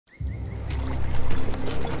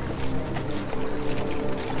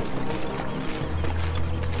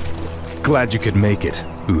Glad you could make it,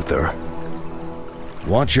 Uther.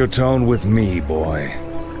 Watch your tone with me, boy.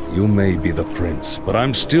 You may be the prince, but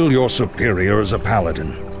I'm still your superior as a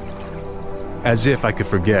paladin. As if I could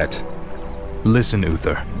forget. Listen,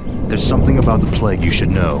 Uther. There's something about the plague you should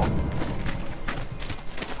know.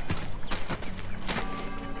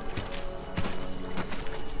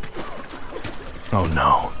 Oh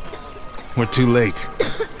no. We're too late.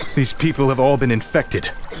 These people have all been infected.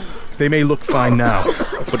 They may look fine now,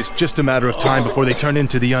 but it's just a matter of time before they turn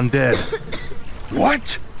into the undead.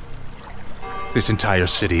 What? This entire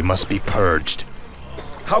city must be purged.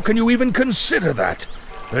 How can you even consider that?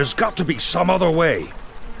 There's got to be some other way.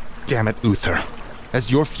 Damn it, Uther.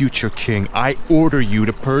 As your future king, I order you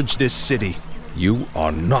to purge this city. You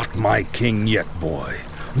are not my king yet, boy.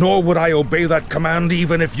 Nor would I obey that command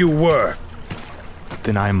even if you were.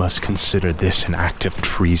 Then I must consider this an act of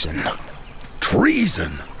treason.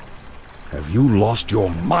 Treason? Have you lost your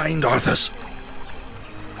mind, Arthas?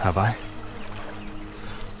 Have I?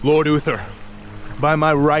 Lord Uther, by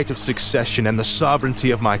my right of succession and the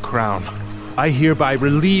sovereignty of my crown, I hereby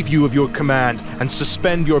relieve you of your command and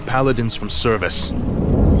suspend your paladins from service.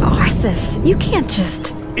 Arthas, you can't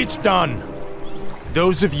just... It's done!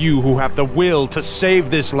 Those of you who have the will to save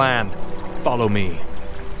this land, follow me.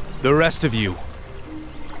 The rest of you,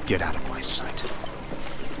 get out of my sight.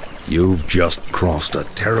 You've just crossed a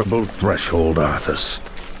terrible threshold, Arthas.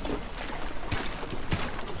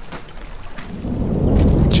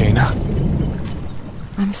 Jaina?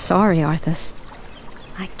 I'm sorry, Arthas.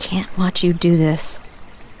 I can't watch you do this.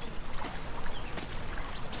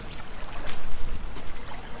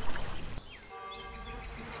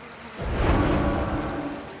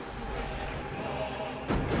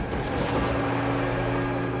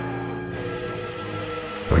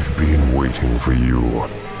 I've been waiting for you,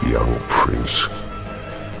 young prince.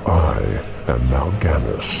 I am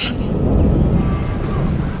Mal'Ganis.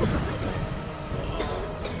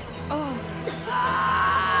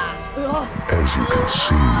 As you can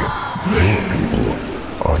see, your people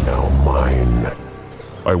are now mine.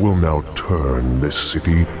 I will now turn this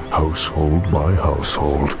city household by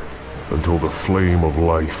household until the flame of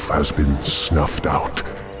life has been snuffed out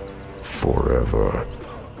forever.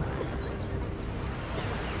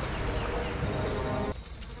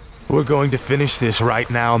 We're going to finish this right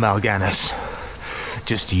now, Mal'Ganis.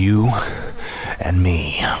 Just you and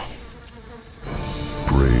me.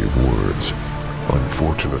 Brave words.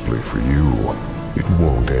 Unfortunately for you, it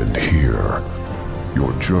won't end here.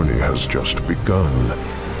 Your journey has just begun,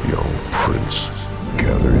 young prince.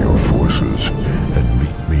 Gather your forces and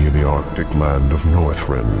meet me in the Arctic land of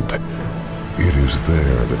Northrend. It is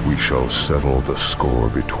there that we shall settle the score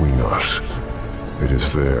between us. It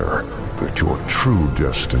is there that your true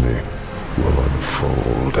destiny will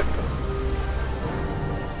unfold.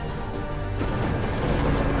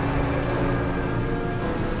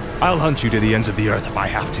 I'll hunt you to the ends of the earth if I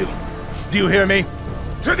have to. Do you hear me?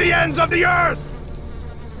 To the ends of the earth!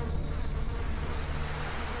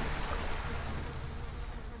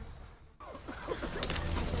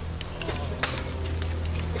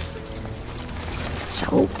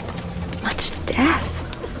 So much death.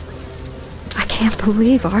 I can't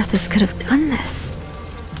believe Arthas could have done this.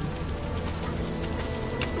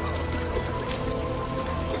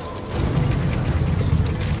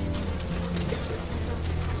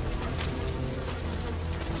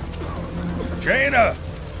 Jaina!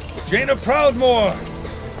 Jaina Proudmoore!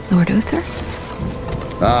 Lord Uther?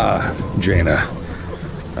 Ah, Jaina.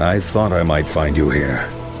 I thought I might find you here.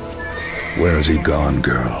 Where has he gone,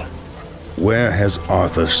 girl? Where has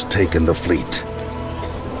Arthas taken the fleet?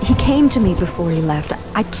 He came to me before he left.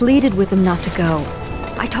 I pleaded with him not to go.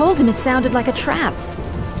 I told him it sounded like a trap.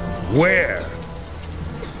 Where?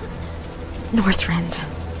 Northrend.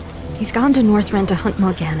 He's gone to Northrend to hunt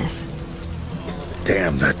Mal'Ganis.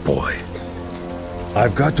 Damn that boy.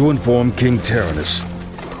 I've got to inform King Tyrannus.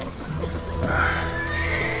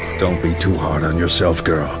 Don't be too hard on yourself,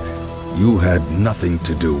 girl. You had nothing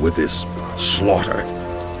to do with this slaughter.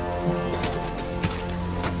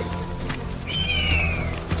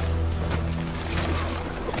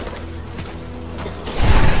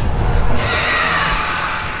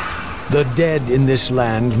 The dead in this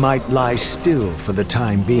land might lie still for the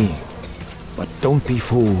time being, but don't be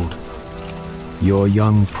fooled. Your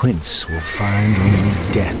young prince will find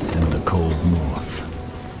only death in the cold north.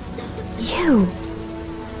 You!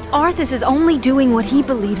 Arthas is only doing what he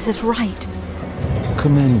believes is right.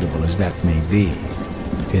 Commendable as that may be,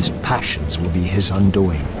 his passions will be his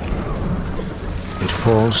undoing. It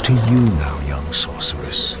falls to you now, young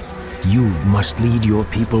sorceress. You must lead your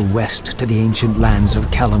people west to the ancient lands of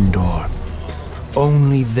Kalimdor.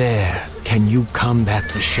 Only there can you combat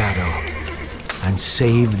the shadow and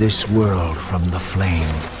save this world from the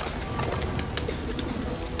flame.